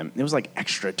reserved for them. It was like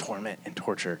extra torment and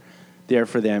torture there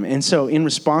for them. And so in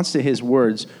response to his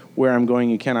words, where I'm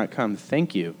going, you cannot come,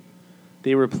 thank you,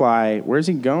 they reply, where's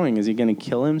he going? Is he going to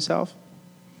kill himself?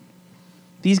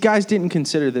 These guys didn't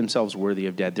consider themselves worthy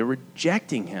of death. They're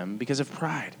rejecting him because of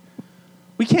pride.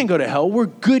 We can't go to hell. We're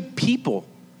good people.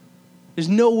 There's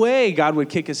no way God would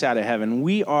kick us out of heaven.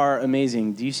 We are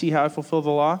amazing. Do you see how I fulfill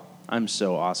the law? I'm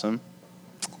so awesome.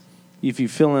 If you're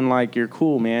feeling like you're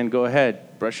cool, man, go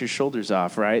ahead. Brush your shoulders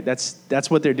off, right?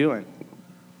 That's what they're doing.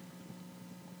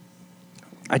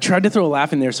 I tried to throw a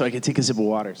laugh in there so I could take a sip of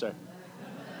water. Sorry.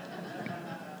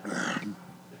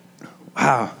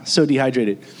 Wow, so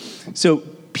dehydrated. So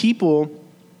people,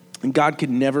 God could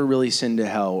never really send to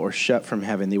hell or shut from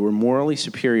heaven. They were morally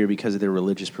superior because of their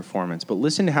religious performance. But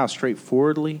listen to how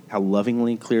straightforwardly, how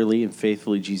lovingly, clearly, and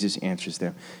faithfully Jesus answers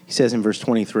them. He says in verse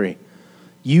 23,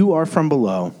 you are from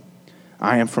below,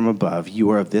 I am from above.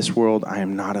 You are of this world, I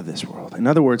am not of this world. In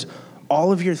other words,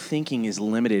 all of your thinking is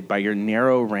limited by your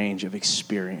narrow range of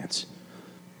experience.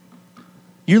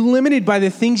 You're limited by the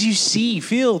things you see,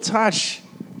 feel, touch,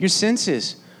 your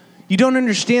senses. You don't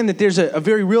understand that there's a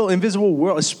very real, invisible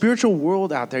world, a spiritual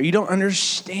world out there. You don't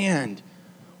understand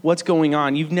what's going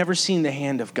on. You've never seen the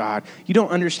hand of God. You don't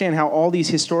understand how all these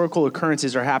historical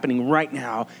occurrences are happening right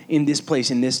now in this place,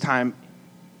 in this time,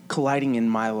 colliding in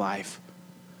my life.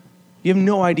 You have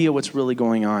no idea what's really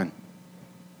going on.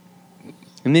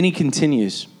 And then he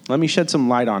continues. Let me shed some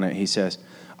light on it, he says.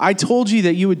 I told you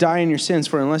that you would die in your sins,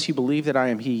 for unless you believe that I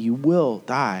am he, you will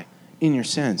die in your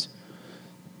sins.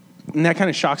 And that kind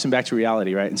of shocks them back to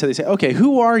reality, right? And so they say, okay,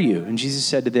 who are you? And Jesus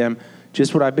said to them,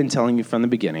 just what I've been telling you from the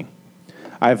beginning.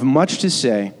 I have much to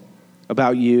say,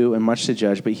 about you and much to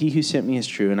judge, but he who sent me is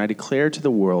true, and I declare to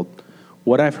the world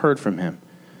what I've heard from him.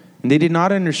 And they did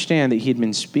not understand that he had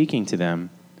been speaking to them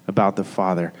about the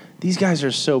Father. These guys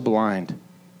are so blind.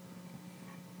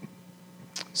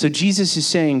 So Jesus is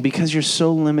saying, because you're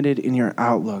so limited in your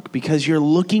outlook, because you're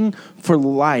looking for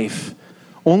life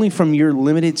only from your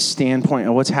limited standpoint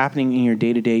of what's happening in your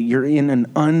day-to-day, you're in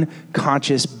an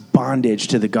unconscious bondage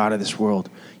to the God of this world.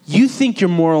 You think you're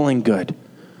moral and good.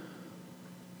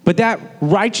 But that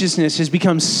righteousness has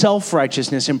become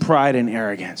self-righteousness and pride and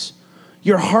arrogance.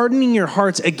 You're hardening your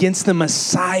hearts against the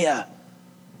Messiah.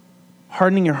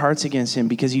 Hardening your hearts against him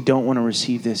because you don't want to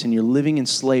receive this, and you're living in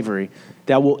slavery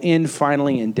that will end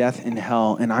finally in death and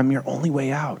hell, and I'm your only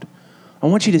way out. I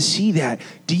want you to see that.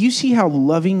 Do you see how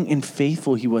loving and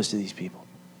faithful he was to these people?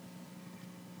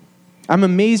 I'm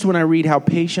amazed when I read how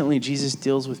patiently Jesus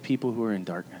deals with people who are in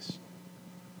darkness.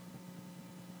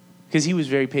 Because he was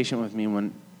very patient with me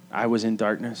when I was in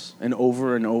darkness, and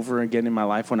over again in my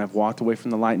life when I've walked away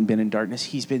from the light and been in darkness.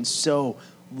 He's been so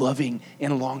loving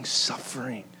and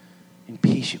long-suffering and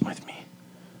patient with me.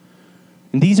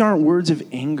 And these aren't words of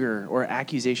anger or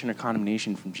accusation or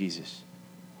condemnation from Jesus.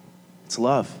 It's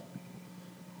love.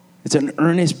 It's an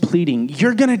earnest pleading.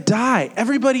 You're going to die.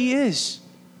 Everybody is.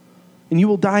 And you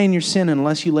will die in your sin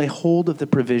unless you lay hold of the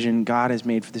provision God has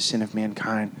made for the sin of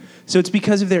mankind. So it's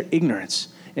because of their ignorance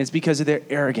and it's because of their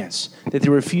arrogance that they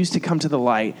refuse to come to the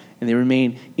light and they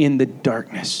remain in the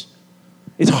darkness.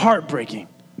 It's heartbreaking.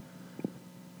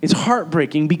 It's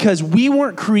heartbreaking because we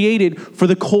weren't created for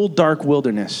the cold, dark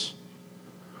wilderness.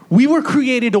 We were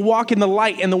created to walk in the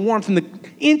light and the warmth and the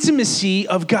intimacy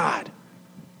of God.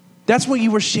 That's what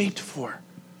you were shaped for.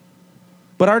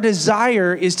 But our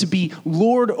desire is to be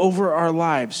Lord over our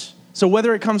lives. So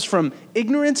whether it comes from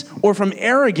ignorance or from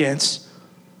arrogance,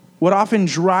 what often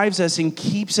drives us and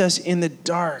keeps us in the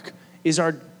dark is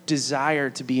our desire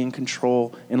to be in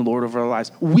control and Lord over our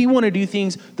lives. We want to do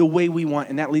things the way we want,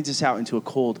 and that leads us out into a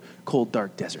cold, cold,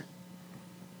 dark desert.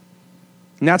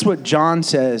 And that's what John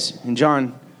says in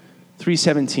John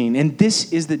 3:17. And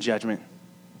this is the judgment.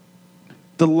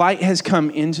 The light has come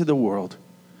into the world,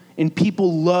 and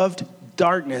people loved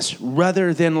darkness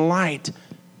rather than light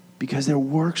because their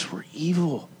works were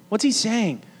evil. What's he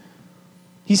saying?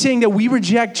 He's saying that we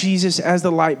reject Jesus as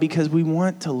the light because we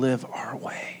want to live our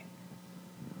way.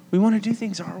 We want to do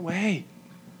things our way.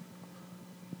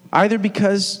 Either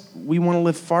because we want to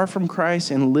live far from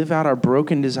Christ and live out our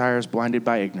broken desires blinded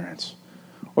by ignorance,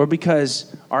 or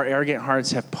because our arrogant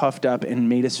hearts have puffed up and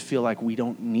made us feel like we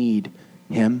don't need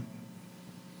him.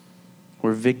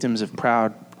 We're victims of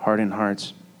proud, hardened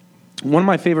hearts. One of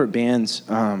my favorite bands,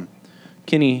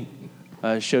 Kenny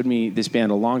showed me this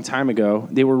band a long time ago.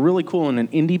 They were really cool in an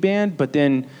indie band, but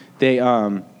then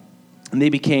they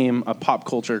became a pop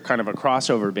culture kind of a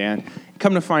crossover band.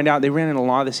 Come to find out, they ran in a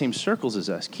lot of the same circles as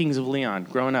us. Kings of Leon,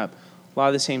 growing up, a lot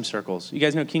of the same circles. You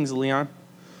guys know Kings of Leon?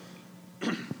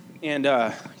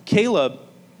 And Caleb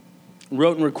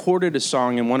wrote and recorded a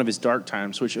song in one of his dark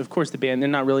times, which, of course, the band, they're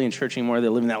not really in church anymore.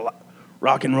 They're living that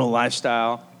rock and roll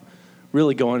lifestyle,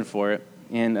 really going for it.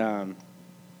 And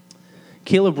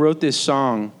Caleb wrote this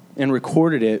song and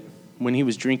recorded it when he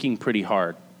was drinking pretty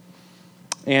hard.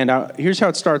 And here's how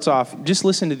it starts off. Just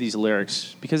listen to these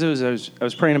lyrics. Because I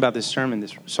was praying about this sermon,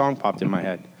 this song popped in my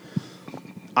head.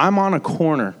 I'm on a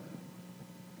corner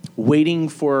waiting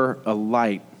for a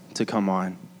light to come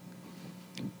on.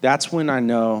 That's when I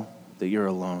know that you're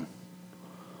alone.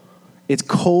 It's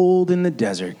cold in the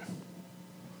desert.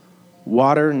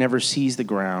 Water never sees the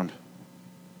ground.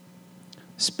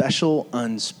 Special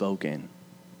unspoken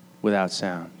without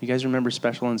sound. You guys remember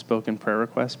special unspoken prayer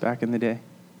requests back in the day?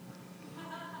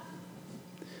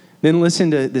 Then listen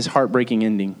to this heartbreaking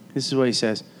ending. This is what he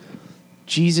says.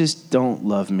 Jesus don't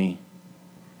love me.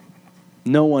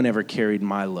 No one ever carried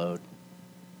my load.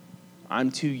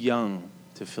 I'm too young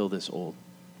to feel this old.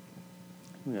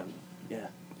 Yeah.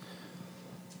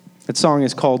 That song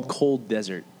is called Cold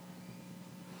Desert.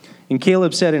 And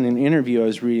Caleb said in an interview I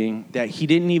was reading that he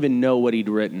didn't even know what he'd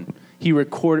written. He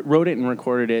wrote it and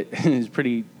recorded it, and it was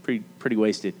pretty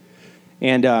wasted.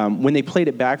 And when they played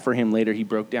it back for him later, he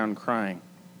broke down crying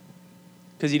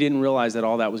because he didn't realize that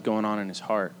all that was going on in his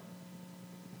heart.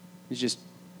 He's just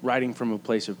writing from a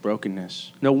place of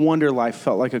brokenness. No wonder life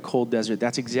felt like a cold desert.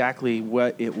 That's exactly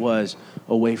what it was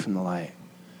away from the light.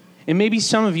 And maybe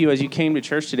some of you, as you came to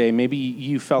church today, maybe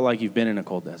you felt like you've been in a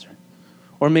cold desert.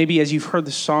 Or maybe as you've heard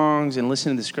the songs and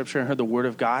listened to the scripture and heard the word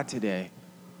of God today,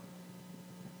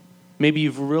 maybe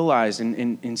you've realized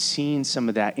and seen some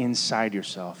of that inside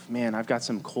yourself. Man, I've got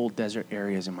some cold desert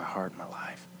areas in my heart and my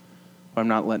life where I'm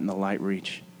not letting the light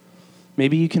reach.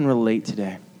 Maybe you can relate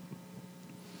today.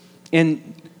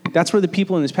 And that's where the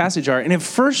people in this passage are. And at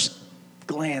first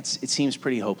glance, it seems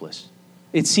pretty hopeless.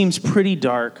 It seems pretty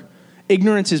dark.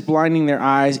 Ignorance is blinding their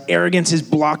eyes. Arrogance is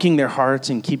blocking their hearts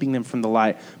and keeping them from the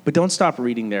light. But don't stop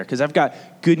reading there, because I've got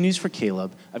good news for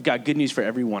Caleb. I've got good news for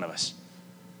every one of us.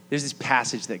 There's this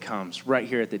passage that comes right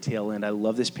here at the tail end. I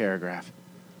love this paragraph.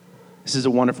 This is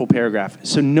a wonderful paragraph.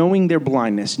 So knowing their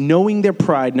blindness, knowing their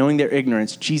pride, knowing their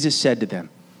ignorance, Jesus said to them,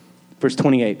 verse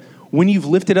 28, when you've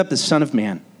lifted up the Son of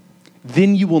Man,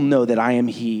 then you will know that I am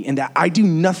he, and that I do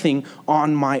nothing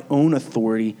on my own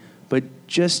authority, but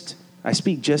I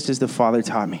speak just as the Father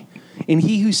taught me. And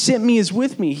he who sent me is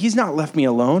with me. He's not left me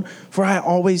alone, for I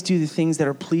always do the things that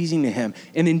are pleasing to him.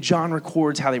 And then John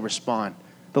records how they respond.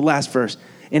 The last verse.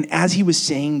 And as he was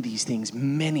saying these things,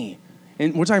 many,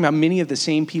 and we're talking about many of the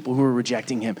same people who were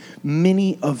rejecting him,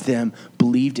 many of them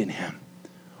believed in him.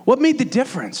 What made the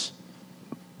difference?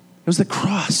 It was the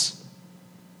cross.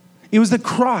 It was the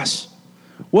cross.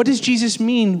 What does Jesus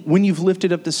mean when you've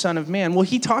lifted up the Son of Man? Well,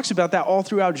 he talks about that all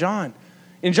throughout John.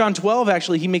 In John 12,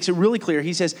 actually, he makes it really clear.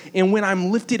 He says, and when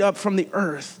I'm lifted up from the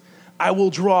earth, I will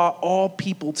draw all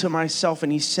people to myself.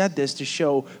 And he said this to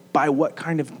show by what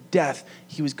kind of death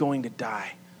he was going to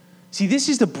die. See, this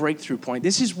is the breakthrough point.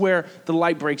 This is where the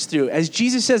light breaks through. As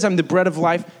Jesus says, I'm the bread of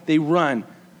life, they run.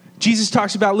 Jesus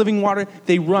talks about living water,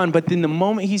 they run. But then the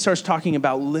moment he starts talking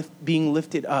about being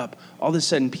lifted up, all of a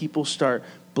sudden people start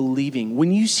believing.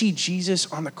 When you see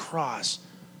Jesus on the cross,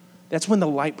 that's when the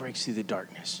light breaks through the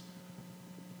darkness.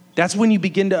 That's when you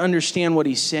begin to understand what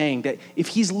he's saying, that if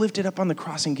he's lifted up on the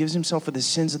cross and gives himself for the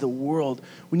sins of the world,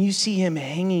 when you see him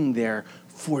hanging there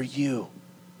for you,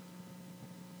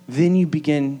 then you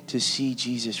begin to see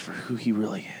Jesus for who he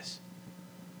really is.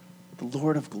 The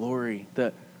Lord of glory,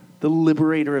 the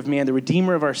liberator of man, the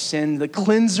redeemer of our sin, the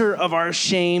cleanser of our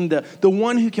shame, the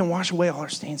one who can wash away all our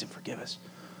stains and forgive us.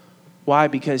 Why?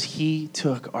 Because he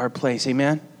took our place.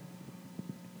 Amen?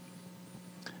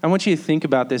 I want you to think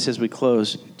about this as we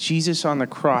close. Jesus on the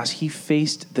cross, he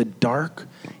faced the dark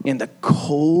and the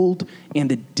cold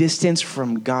and the distance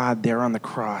from God there on the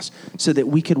cross so that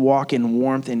we could walk in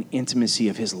warmth and intimacy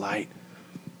of his light.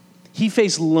 He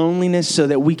faced loneliness so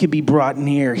that we could be brought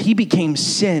near. He became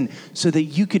sin so that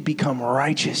you could become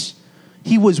righteous.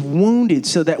 He was wounded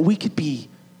so that we could be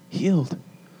healed.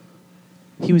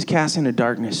 He was cast into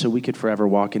darkness so we could forever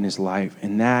walk in his light.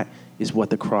 And that is what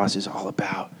the cross is all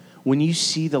about. When you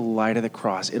see the light of the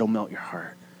cross, it'll melt your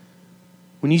heart.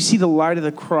 When you see the light of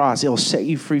the cross, it'll set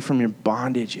you free from your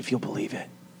bondage if you'll believe it.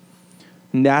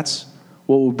 And that's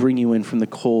what will bring you in from the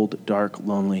cold, dark,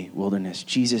 lonely wilderness.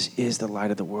 Jesus is the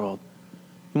light of the world.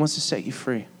 He wants to set you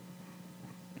free.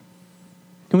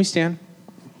 Can we stand?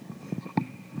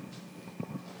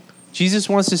 Jesus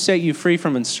wants to set you free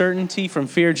from uncertainty, from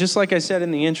fear, just like I said in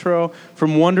the intro,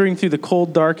 from wandering through the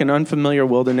cold, dark, and unfamiliar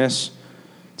wilderness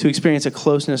to experience a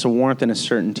closeness, a warmth, and a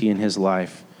certainty in his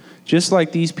life. Just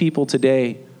like these people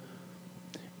today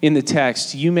in the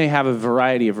text, you may have a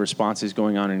variety of responses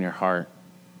going on in your heart.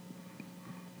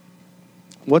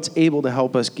 What's able to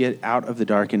help us get out of the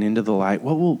dark and into the light?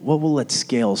 What will let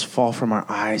scales fall from our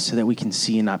eyes so that we can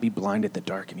see and not be blind at the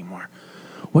dark anymore?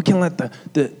 What can let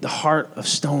the heart of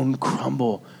stone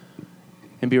crumble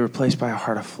and be replaced by a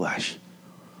heart of flesh?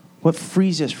 What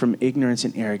frees us from ignorance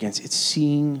and arrogance? It's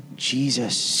seeing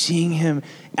Jesus, seeing him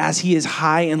as he is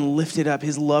high and lifted up,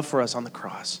 his love for us on the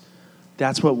cross.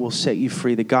 That's what will set you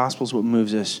free. The gospel is what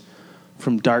moves us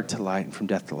from dark to light and from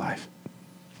death to life.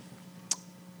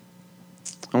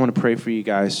 I want to pray for you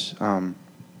guys. And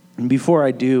before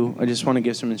I do, I just want to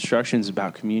give some instructions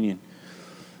about communion.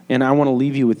 And I want to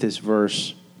leave you with this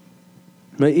verse.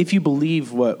 But if you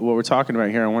believe what we're talking about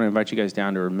here, I want to invite you guys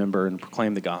down to remember and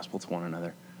proclaim the gospel to one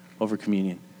another over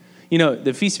communion. You know,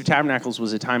 the Feast of Tabernacles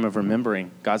was a time of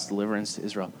remembering God's deliverance to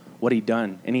Israel, what he'd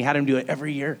done. And he had him do it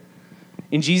every year.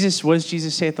 And Jesus, what does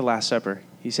Jesus say at the Last Supper?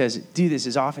 He says, do this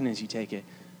as often as you take it.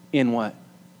 In what?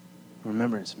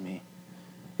 Remembrance of me.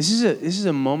 This is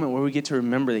a moment where we get to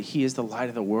remember that he is the light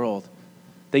of the world,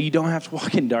 that you don't have to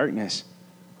walk in darkness.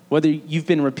 Whether you've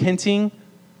been repenting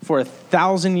for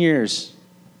 1,000 years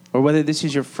or whether this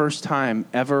is your first time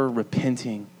ever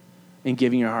repenting and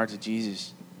giving your heart to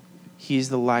Jesus, he is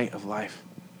the light of life.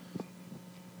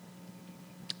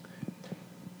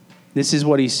 This is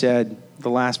what he said, the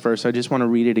last verse. I just want to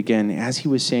read it again. As he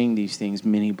was saying these things,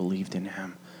 many believed in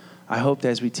him. I hope that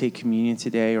as we take communion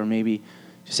today, or maybe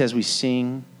just as we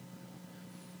sing,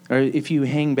 or if you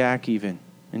hang back even,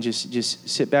 and just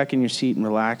sit back in your seat and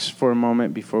relax for a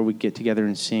moment before we get together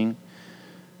and sing,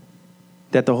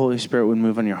 that the Holy Spirit would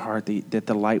move on your heart, that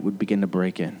the light would begin to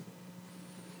break in.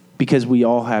 Because we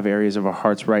all have areas of our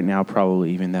hearts right now,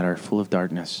 probably even, that are full of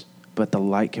darkness, but the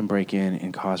light can break in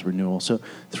and cause renewal. So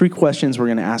 3 questions we're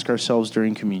going to ask ourselves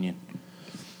during communion.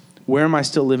 Where am I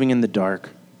still living in the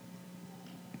dark?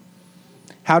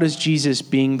 How does Jesus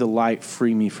being the light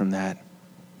free me from that?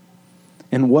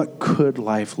 And what could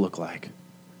life look like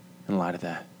in light of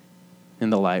that? In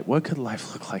the light. What could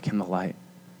life look like in the light?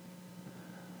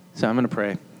 So I'm going to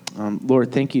pray.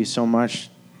 Lord, thank you so much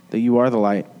that you are the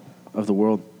light of the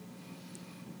world,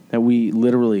 that we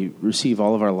literally receive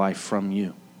all of our life from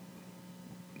you,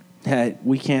 that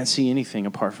we can't see anything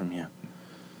apart from you.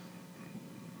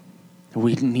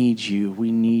 We need you.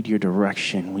 We need your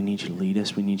direction. We need you to lead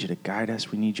us. We need you to guide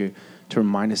us. We need you to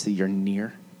remind us that you're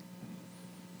near.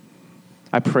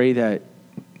 I pray that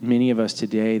many of us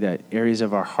today, that areas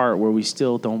of our heart where we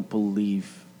still don't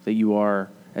believe that you are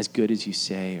as good as you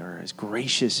say, or as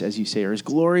gracious as you say, or as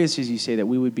glorious as you say, that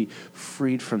we would be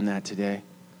freed from that today,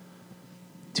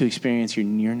 to experience your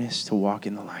nearness, to walk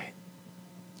in the light.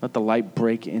 Let the light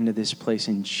break into this place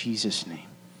in Jesus' name.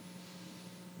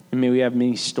 And may we have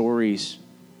many stories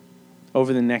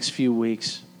over the next few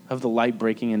weeks of the light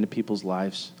breaking into people's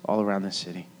lives all around this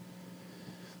city.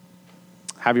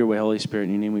 Have your way, Holy Spirit.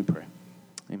 In your name we pray.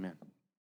 Amen.